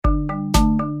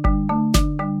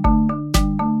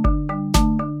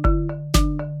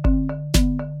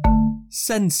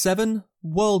Send 7,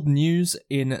 World News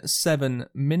in 7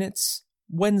 minutes,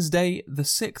 Wednesday the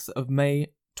 6th of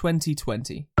May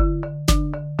 2020.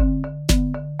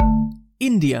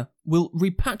 India will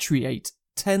repatriate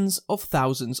tens of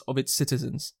thousands of its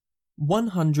citizens.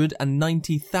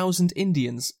 190,000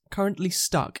 Indians currently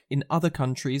stuck in other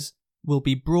countries will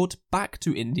be brought back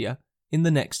to India in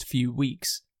the next few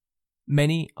weeks.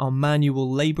 Many are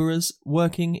manual labourers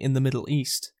working in the Middle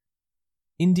East.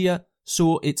 India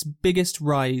saw its biggest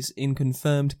rise in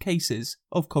confirmed cases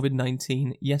of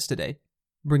COVID-19 yesterday,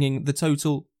 bringing the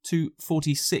total to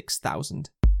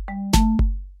 46,000.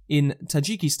 In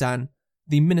Tajikistan,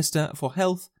 the Minister for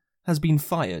Health has been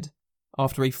fired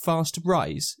after a fast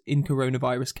rise in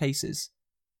coronavirus cases.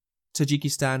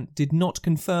 Tajikistan did not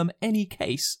confirm any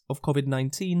case of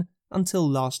COVID-19 until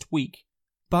last week,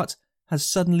 but has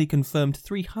suddenly confirmed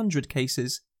 300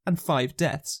 cases and 5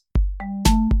 deaths.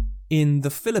 In the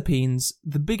Philippines,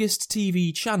 the biggest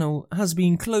TV channel has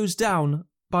been closed down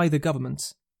by the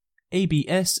government.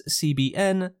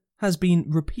 ABS-CBN has been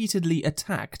repeatedly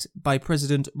attacked by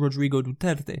President Rodrigo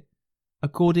Duterte.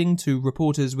 According to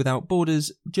Reporters Without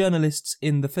Borders, journalists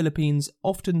in the Philippines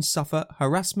often suffer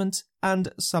harassment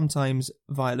and sometimes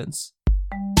violence.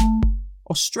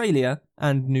 Australia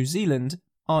and New Zealand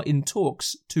are in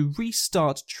talks to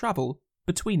restart travel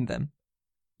between them.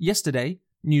 Yesterday,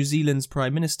 New Zealand's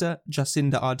Prime Minister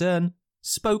Jacinda Ardern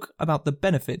spoke about the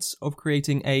benefits of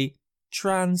creating a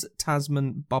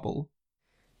trans-Tasman bubble.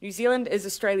 New Zealand is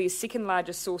Australia's second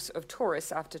largest source of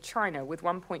tourists after China, with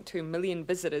 1.2 million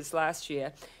visitors last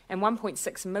year and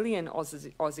 1.6 million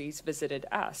Aussies visited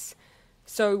us.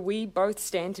 So we both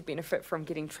stand to benefit from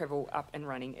getting travel up and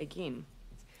running again.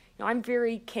 Now, I'm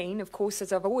very keen, of course,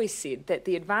 as I've always said, that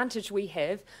the advantage we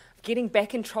have getting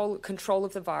back in control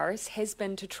of the virus has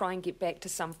been to try and get back to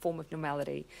some form of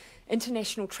normality.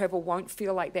 International travel won't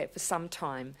feel like that for some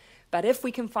time, but if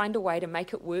we can find a way to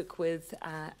make it work with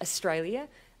Australia,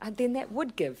 then that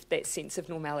would give that sense of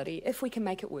normality, if we can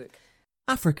make it work.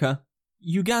 Africa.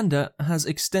 Uganda has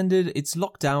extended its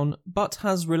lockdown but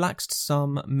has relaxed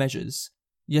some measures.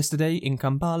 Yesterday in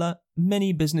Kampala,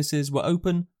 many businesses were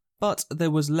open, but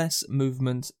there was less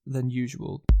movement than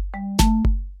usual.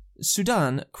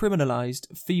 Sudan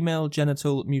criminalised female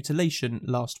genital mutilation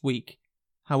last week.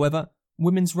 However,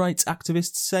 women's rights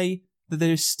activists say that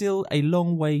there is still a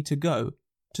long way to go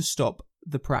to stop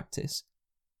the practice.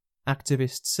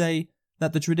 Activists say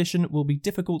that the tradition will be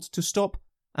difficult to stop,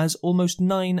 as almost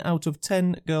 9 out of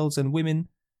 10 girls and women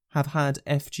have had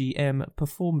FGM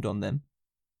performed on them.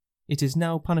 It is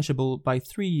now punishable by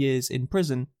 3 years in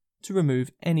prison to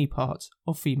remove any part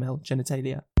of female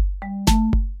genitalia.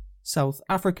 South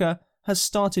Africa has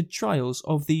started trials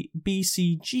of the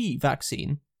BCG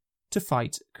vaccine to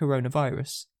fight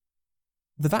coronavirus.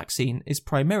 The vaccine is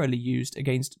primarily used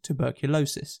against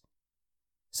tuberculosis.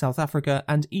 South Africa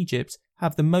and Egypt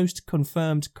have the most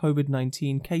confirmed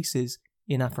COVID-19 cases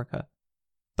in Africa,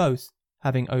 both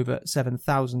having over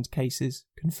 7,000 cases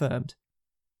confirmed.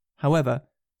 However,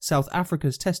 South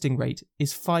Africa's testing rate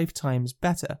is 5 times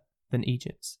better than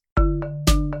Egypt's.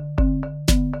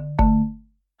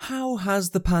 How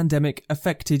has the pandemic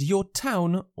affected your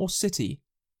town or city?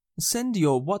 Send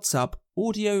your WhatsApp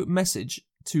audio message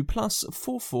to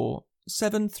 +44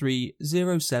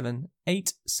 7307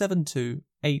 872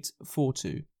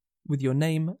 842 with your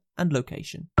name and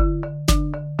location.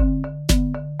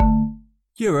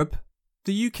 Europe.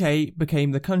 The UK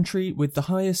became the country with the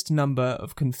highest number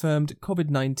of confirmed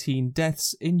COVID-19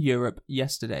 deaths in Europe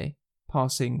yesterday,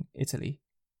 passing Italy.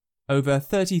 Over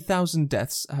 30,000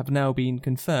 deaths have now been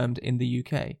confirmed in the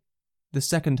UK, the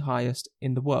second highest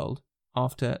in the world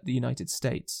after the United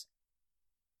States.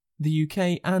 The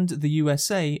UK and the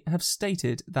USA have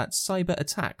stated that cyber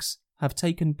attacks have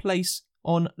taken place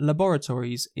on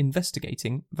laboratories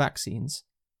investigating vaccines.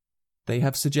 They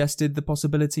have suggested the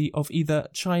possibility of either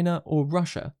China or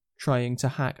Russia trying to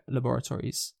hack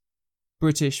laboratories.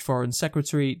 British Foreign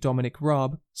Secretary Dominic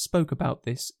Raab spoke about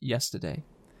this yesterday.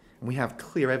 We have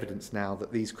clear evidence now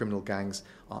that these criminal gangs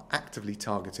are actively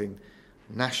targeting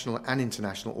national and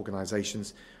international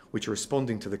organisations which are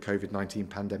responding to the COVID-19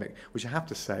 pandemic, which I have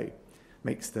to say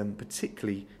makes them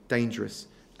particularly dangerous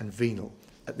and venal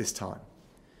at this time.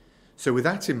 So with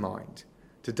that in mind,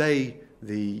 today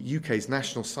the UK's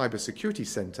National Cyber Security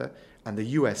Centre and the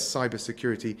US Cyber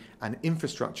Security and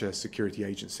Infrastructure Security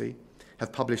Agency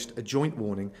have published a joint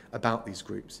warning about these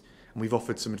groups, and we've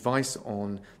offered some advice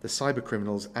on the cyber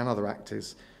criminals and other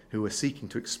actors who are seeking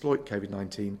to exploit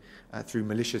COVID-19 through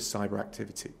malicious cyber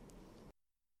activity.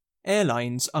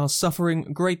 Airlines are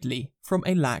suffering greatly from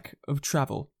a lack of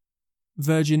travel.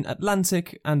 Virgin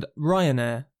Atlantic and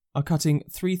Ryanair are cutting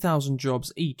 3,000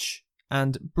 jobs each,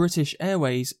 and British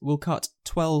Airways will cut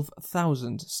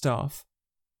 12,000 staff.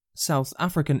 South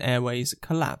African Airways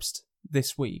collapsed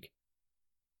this week.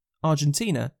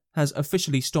 Argentina has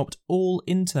officially stopped all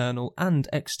internal and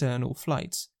external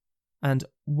flights, and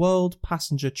world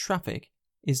passenger traffic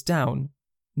is down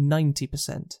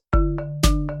 90%.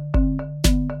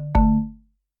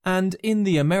 And in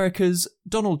the Americas,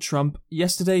 Donald Trump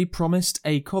yesterday promised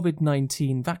a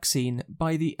COVID-19 vaccine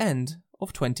by the end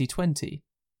of 2020.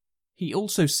 He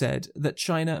also said that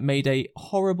China made a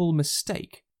horrible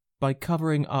mistake by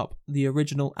covering up the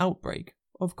original outbreak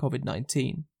of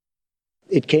COVID-19.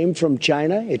 It came from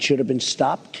China. It should have been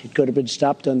stopped. It could have been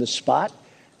stopped on the spot.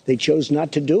 They chose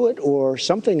not to do it, or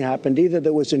something happened. Either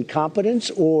there was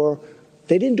incompetence or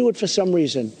they didn't do it for some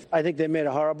reason. I think they made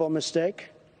a horrible mistake,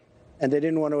 and they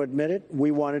didn't want to admit it.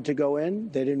 We wanted to go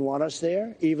in. They didn't want us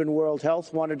there. Even World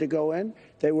Health wanted to go in.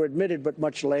 They were admitted, but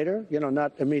much later,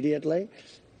 not immediately.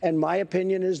 And my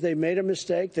opinion is they made a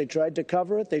mistake. They tried to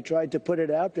cover it. They tried to put it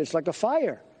out. It's like a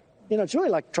fire. It's really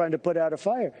like trying to put out a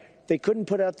fire. They couldn't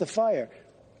put out the fire.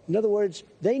 In other words,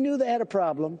 they knew they had a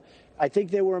problem. I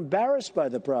think they were embarrassed by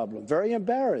the problem, very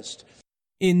embarrassed.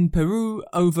 In Peru,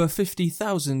 over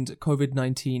 50,000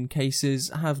 COVID-19 cases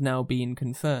have now been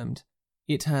confirmed.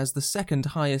 It has the second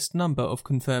highest number of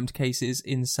confirmed cases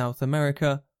in South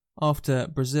America after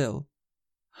Brazil.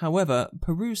 However,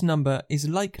 Peru's number is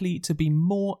likely to be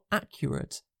more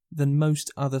accurate than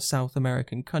most other South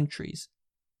American countries.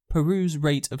 Peru's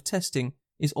rate of testing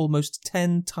is almost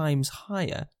 10 times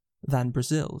higher than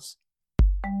Brazil's.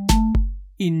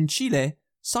 In Chile,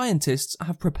 scientists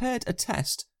have prepared a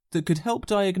test that could help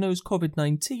diagnose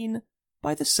COVID-19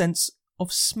 by the sense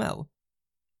of smell.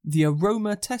 The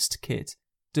Aroma Test Kit,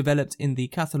 developed in the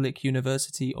Catholic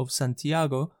University of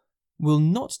Santiago, will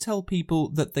not tell people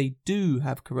that they do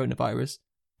have coronavirus,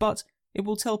 but it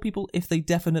will tell people if they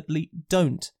definitely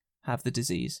don't have the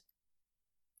disease.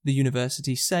 The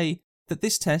university say that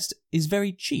this test is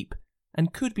very cheap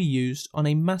and could be used on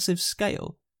a massive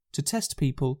scale to test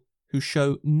people who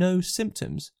show no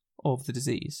symptoms of the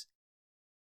disease.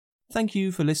 Thank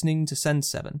you for listening to Send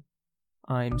 7.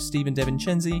 I'm Stephen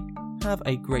DeVincenzi. Have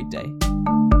a great day.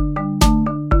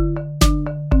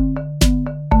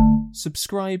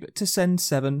 Subscribe to Send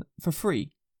 7 for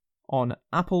free on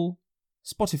Apple,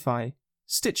 Spotify,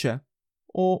 Stitcher,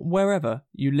 or wherever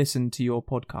you listen to your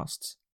podcasts.